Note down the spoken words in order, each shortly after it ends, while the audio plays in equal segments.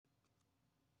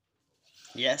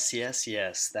Yes, yes,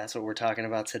 yes. That's what we're talking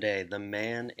about today. The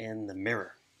man in the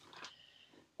mirror.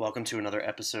 Welcome to another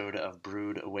episode of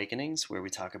Brood Awakenings, where we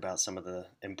talk about some of the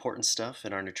important stuff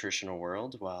in our nutritional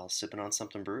world while sipping on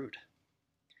something brewed.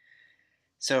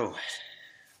 So,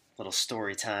 little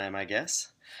story time, I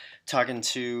guess. Talking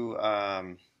to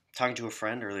talking to a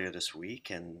friend earlier this week,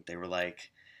 and they were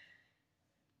like,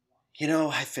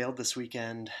 I failed this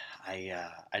weekend. I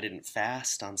didn't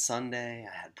fast on Sunday.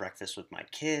 I had breakfast with my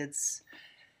kids,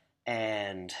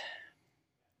 and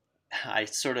I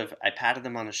patted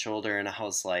them on the shoulder and I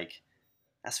was like,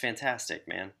 "That's fantastic,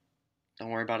 man. Don't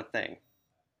worry about a thing.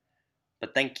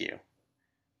 But thank you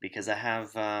because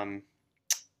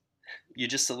you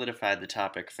just solidified the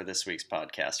topic for this week's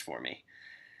podcast for me.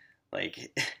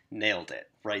 Like nailed it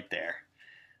right there.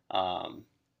 Um,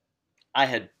 I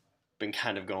had been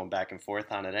kind of going back and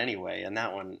forth on it anyway, and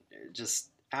that one just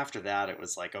after that it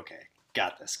was like, okay,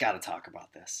 got this. Got to talk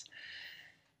about this.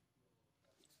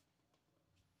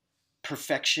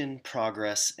 Perfection,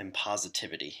 progress, and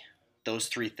positivity. Those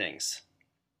three things.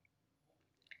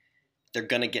 They're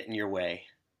going to get in your way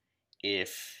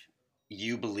if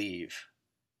you believe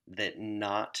that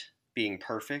not being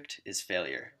perfect is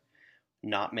failure,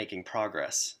 not making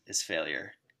progress is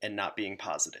failure, and not being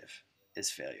positive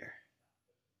is failure.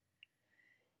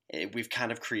 We've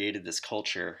kind of created this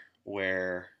culture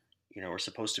where, we're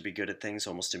supposed to be good at things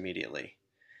almost immediately.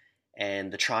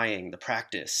 And the trying, the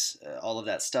practice, all of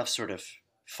that stuff sort of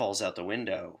falls out the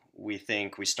window. We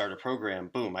think we start a program,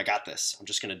 boom, I got this. I'm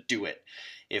just going to do it.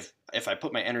 If I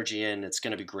put my energy in, it's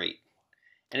going to be great.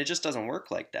 And it just doesn't work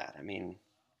like that. I mean,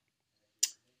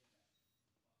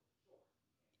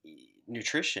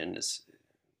 nutrition is,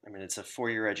 it's a 4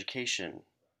 year education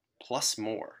plus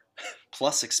more,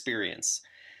 plus experience.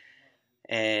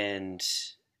 And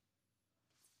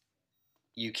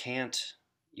you can't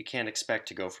you can't expect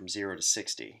to go from 0 to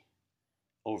 60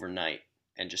 overnight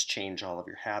and just change all of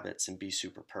your habits and be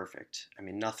super perfect. I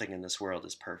mean, nothing in this world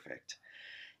is perfect.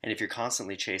 And if you're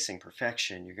constantly chasing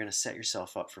perfection, you're going to set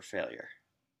yourself up for failure.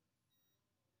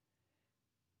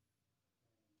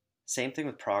 Same thing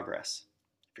with progress.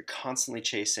 If you're constantly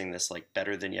chasing this like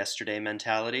better than yesterday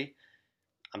mentality,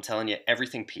 I'm telling you,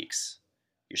 everything peaks.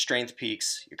 Your strength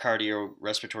peaks, your cardio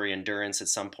respiratory endurance at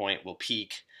some point will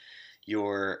peak,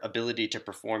 your ability to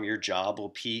perform your job will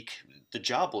peak, the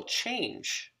job will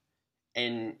change,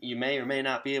 and you may or may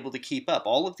not be able to keep up.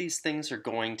 All of these things are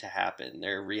going to happen.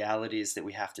 They're realities that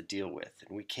we have to deal with,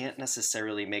 and we can't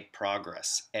necessarily make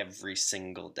progress every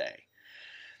single day.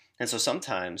 And so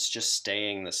sometimes just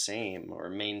staying the same or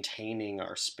maintaining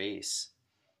our space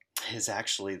is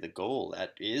actually the goal.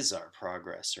 That is our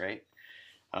progress, right?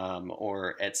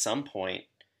 Or at some point,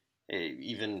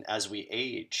 even as we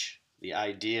age, the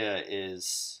idea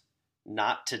is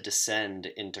not to descend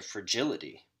into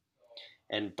fragility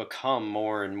and become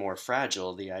more and more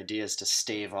fragile. The idea is to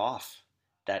stave off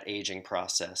that aging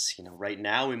process. Right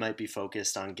now we might be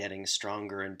focused on getting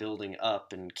stronger and building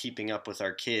up and keeping up with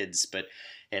our kids, but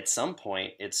at some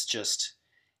point it's just,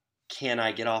 can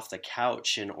I get off the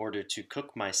couch in order to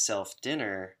cook myself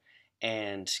dinner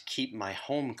and keep my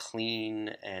home clean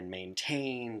and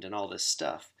maintained and all this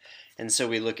stuff? And so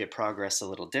we look at progress a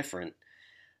little different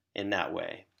in that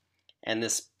way. And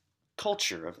this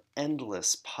culture of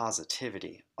endless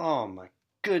positivity, oh my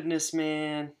goodness,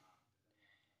 man,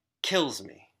 kills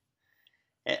me.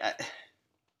 I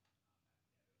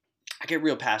get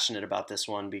real passionate about this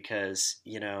one because,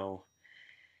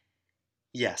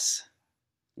 yes,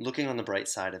 looking on the bright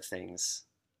side of things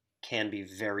can be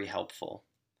very helpful,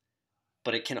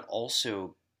 but it can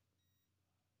also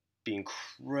be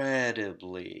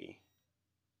incredibly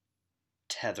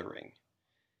tethering.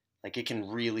 Like it can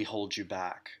really hold you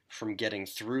back from getting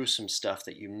through some stuff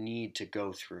that you need to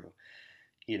go through.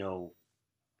 You know,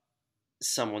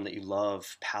 Someone that you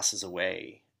love passes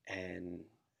away and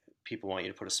people want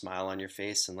you to put a smile on your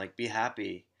face and like be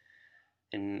happy.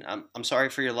 And I'm sorry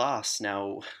for your loss.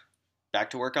 Now back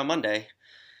to work on Monday.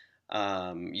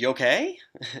 You okay?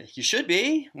 You should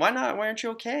be. Why not? Why aren't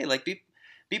you okay? Like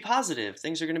be positive.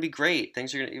 Things are going to be great.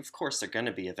 Things are going to, of course, they're going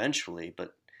to be eventually,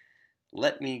 but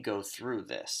let me go through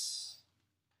this.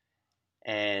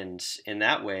 And in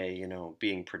that way,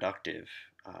 being productive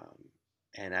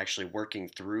and actually working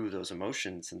through those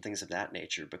emotions and things of that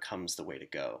nature becomes the way to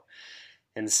go.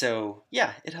 And so,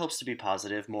 yeah, it helps to be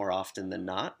positive more often than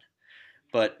not.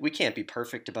 But we can't be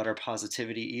perfect about our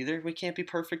positivity either. We can't be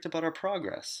perfect about our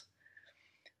progress.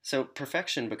 So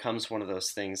perfection becomes one of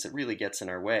those things that really gets in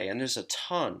our way. And there's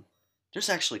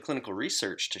actually clinical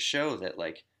research to show that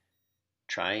like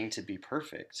trying to be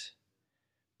perfect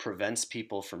prevents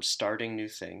people from starting new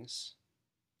things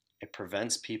It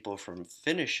prevents people from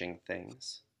finishing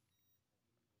things.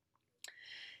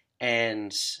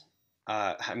 And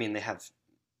I mean, they have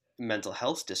mental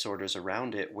health disorders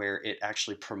around it where it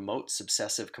actually promotes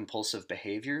obsessive compulsive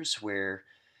behaviors where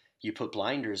you put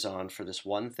blinders on for this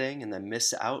one thing and then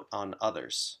miss out on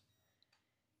others.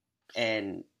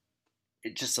 And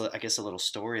it just, I guess, a little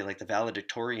story like the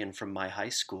valedictorian from my high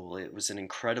school. It was an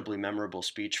incredibly memorable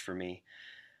speech for me.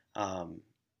 Um,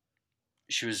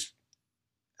 she was,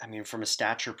 I mean, from a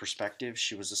stature perspective,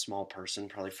 she was a small person,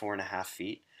 probably 4.5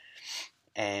 feet.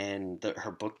 And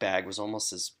her book bag was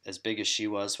almost as big as she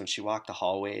was when she walked the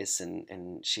hallways.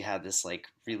 And she had this like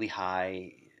really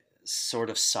high, sort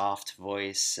of soft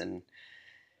voice. And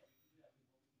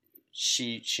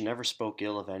she never spoke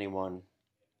ill of anyone,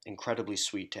 incredibly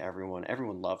sweet to everyone.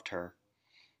 Everyone loved her.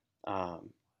 Um,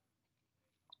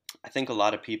 I think a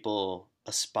lot of people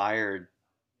aspired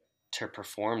to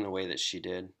perform the way that she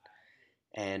did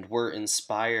and were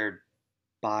inspired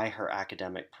by her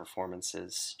academic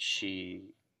performances. She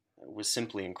was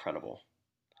simply incredible.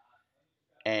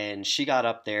 And she got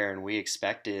up there and we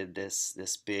expected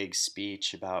this big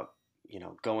speech about,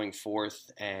 going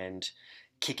forth and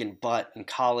kicking butt in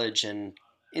college, and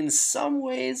in some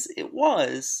ways it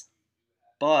was,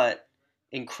 but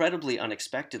incredibly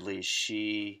unexpectedly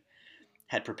she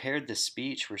had prepared this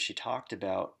speech where she talked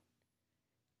about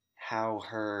how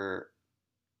her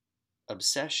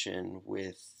obsession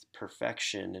with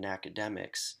perfection in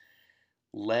academics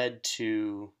led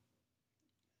to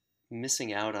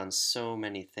missing out on so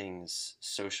many things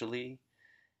socially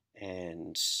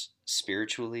and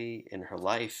spiritually in her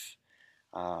life,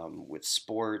 with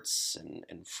sports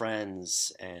and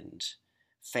friends and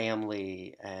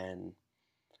family, and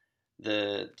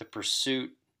the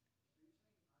pursuit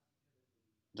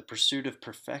of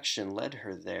perfection led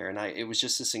her there. And it was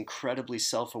just this incredibly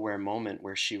self-aware moment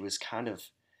where she was kind of,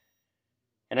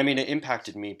 and I mean, it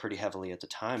impacted me pretty heavily at the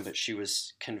time, but she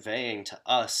was conveying to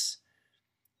us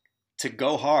to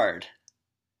go hard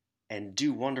and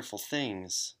do wonderful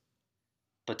things,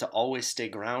 but to always stay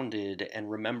grounded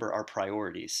and remember our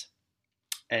priorities.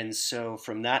 And so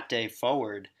from that day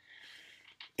forward,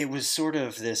 it was sort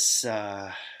of this,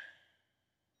 it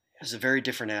was a very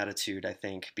different attitude, I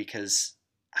think, because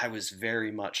I was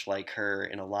very much like her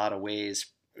in a lot of ways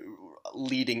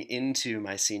leading into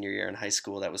my senior year in high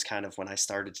school. That was kind of when I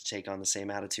started to take on the same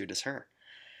attitude as her.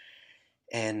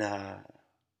 And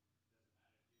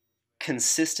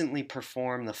consistently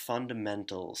perform the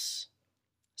fundamentals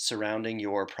surrounding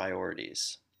your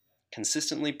priorities.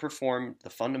 Consistently perform the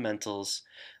fundamentals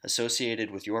associated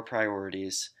with your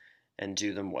priorities and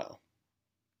do them well.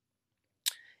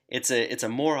 It's a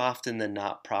more often than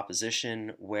not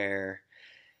proposition where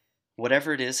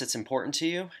whatever it is that's important to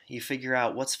you, you figure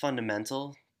out what's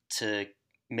fundamental to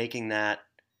making that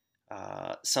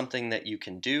something that you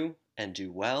can do and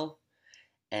do well,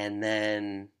 and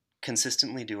then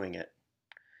consistently doing it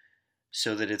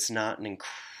so that it's not an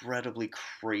incredibly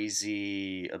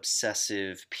crazy,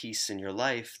 obsessive piece in your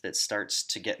life that starts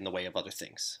to get in the way of other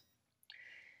things.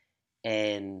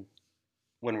 And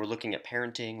when we're looking at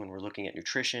parenting, when we're looking at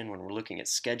nutrition, when we're looking at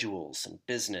schedules and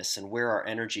business and where our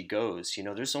energy goes,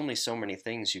 there's only so many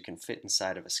things you can fit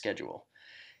inside of a schedule.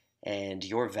 And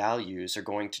your values are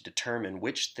going to determine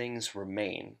which things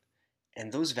remain.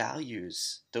 And those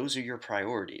values, those are your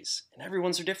priorities. And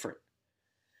everyone's are different.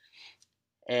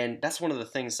 And that's one of the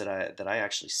things that I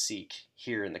actually seek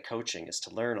here in the coaching, is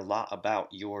to learn a lot about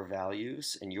your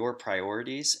values and your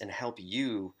priorities and help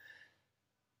you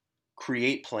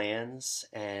create plans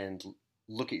and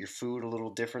look at your food a little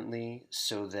differently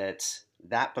so that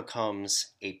that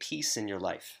becomes a piece in your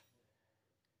life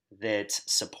that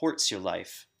supports your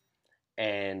life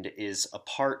and is a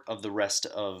part of the rest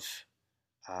of,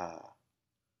 uh,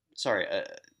 sorry,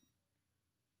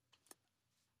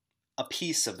 a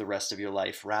piece of the rest of your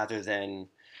life rather than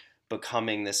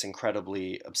becoming this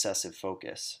incredibly obsessive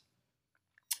focus.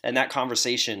 And that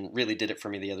conversation really did it for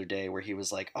me the other day, where he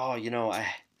was like, "Oh,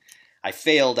 I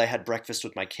failed. I had breakfast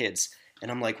with my kids." And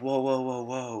I'm like, "Whoa, whoa, whoa,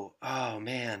 whoa. Oh,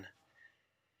 man.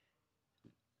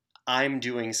 I'm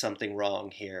doing something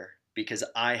wrong here because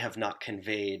I have not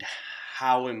conveyed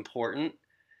how important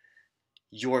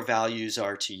your values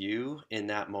are to you in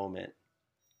that moment,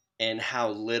 and how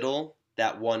little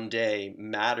that one day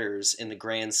matters in the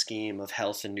grand scheme of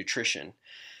health and nutrition."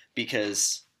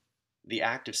 Because the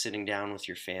act of sitting down with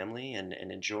your family and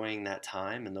enjoying that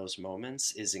time and those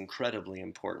moments is incredibly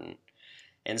important.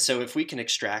 And so, if we can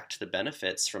extract the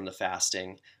benefits from the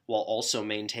fasting while also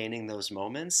maintaining those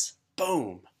moments,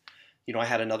 boom, I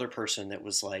had another person that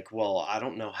was like, well, I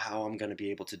don't know how I'm going to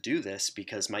be able to do this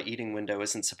because my eating window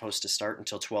isn't supposed to start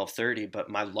until 12:30, but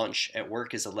my lunch at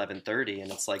work is 11:30.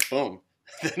 And it's like, boom,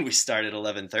 then we start at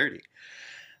 11:30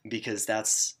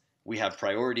 because we have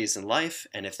priorities in life.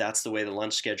 And if that's the way the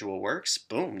lunch schedule works,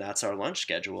 boom, that's our lunch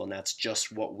schedule. And that's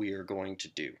just what we are going to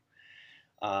do.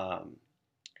 Um,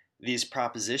 these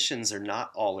propositions are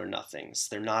not all or nothings.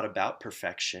 They're not about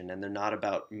perfection, and they're not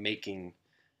about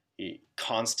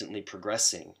constantly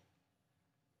progressing.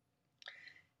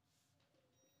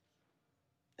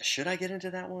 Should I get into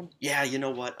that one? Yeah, you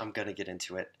know what? I'm going to get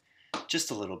into it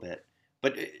just a little bit.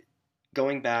 But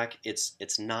going back, it's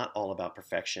not all about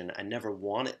perfection. I never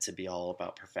want it to be all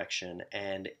about perfection.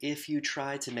 And if you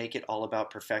try to make it all about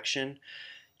perfection,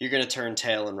 you're going to turn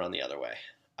tail and run the other way.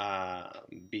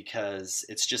 Because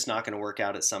it's just not going to work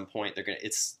out at some point.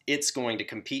 It's going to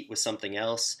compete with something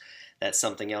else. That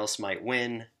something else might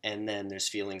win, and then there's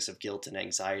feelings of guilt and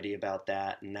anxiety about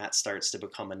that, and that starts to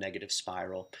become a negative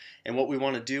spiral. And what we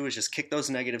want to do is just kick those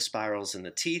negative spirals in the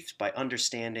teeth by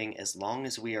understanding as long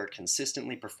as we are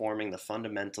consistently performing the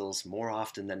fundamentals more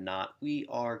often than not, we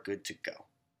are good to go.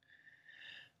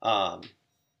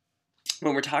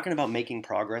 When we're talking about making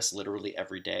progress literally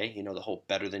every day, the whole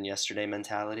better than yesterday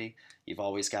mentality, you've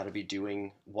always got to be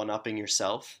doing one-upping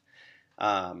yourself.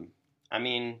 I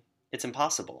mean, it's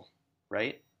impossible,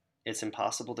 right? It's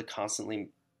impossible to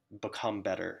constantly become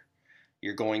better.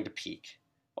 You're going to peak.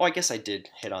 Oh, I guess I did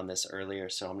hit on this earlier,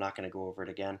 so I'm not going to go over it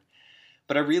again.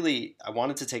 But I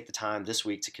wanted to take the time this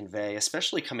week to convey,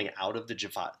 especially coming out of the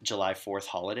July 4th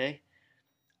holiday,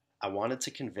 I wanted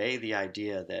to convey the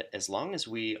idea that as long as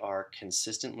we are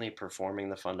consistently performing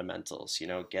the fundamentals,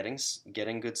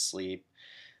 getting good sleep,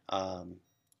 um,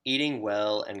 eating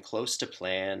well and close to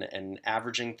plan, and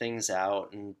averaging things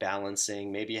out and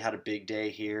balancing, maybe you had a big day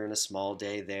here and a small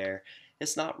day there,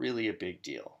 it's not really a big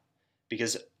deal.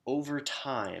 Because over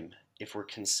time, if we're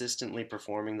consistently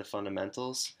performing the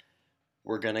fundamentals,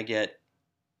 we're going to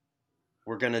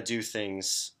do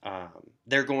things,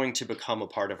 they're going to become a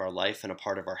part of our life and a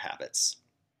part of our habits.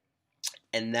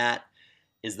 And that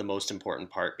is the most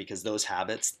important part, because those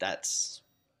habits,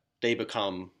 they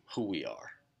become who we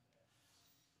are.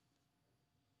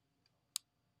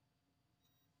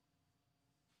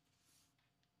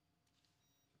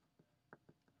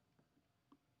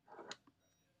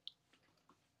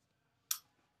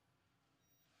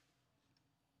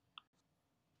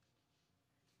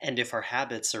 And if our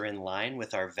habits are in line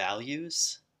with our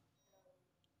values,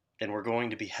 then we're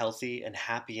going to be healthy and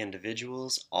happy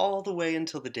individuals all the way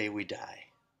until the day we die.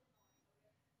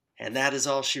 And that is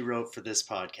all she wrote for this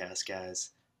podcast,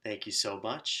 guys. Thank you so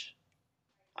much.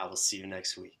 I will see you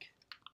next week.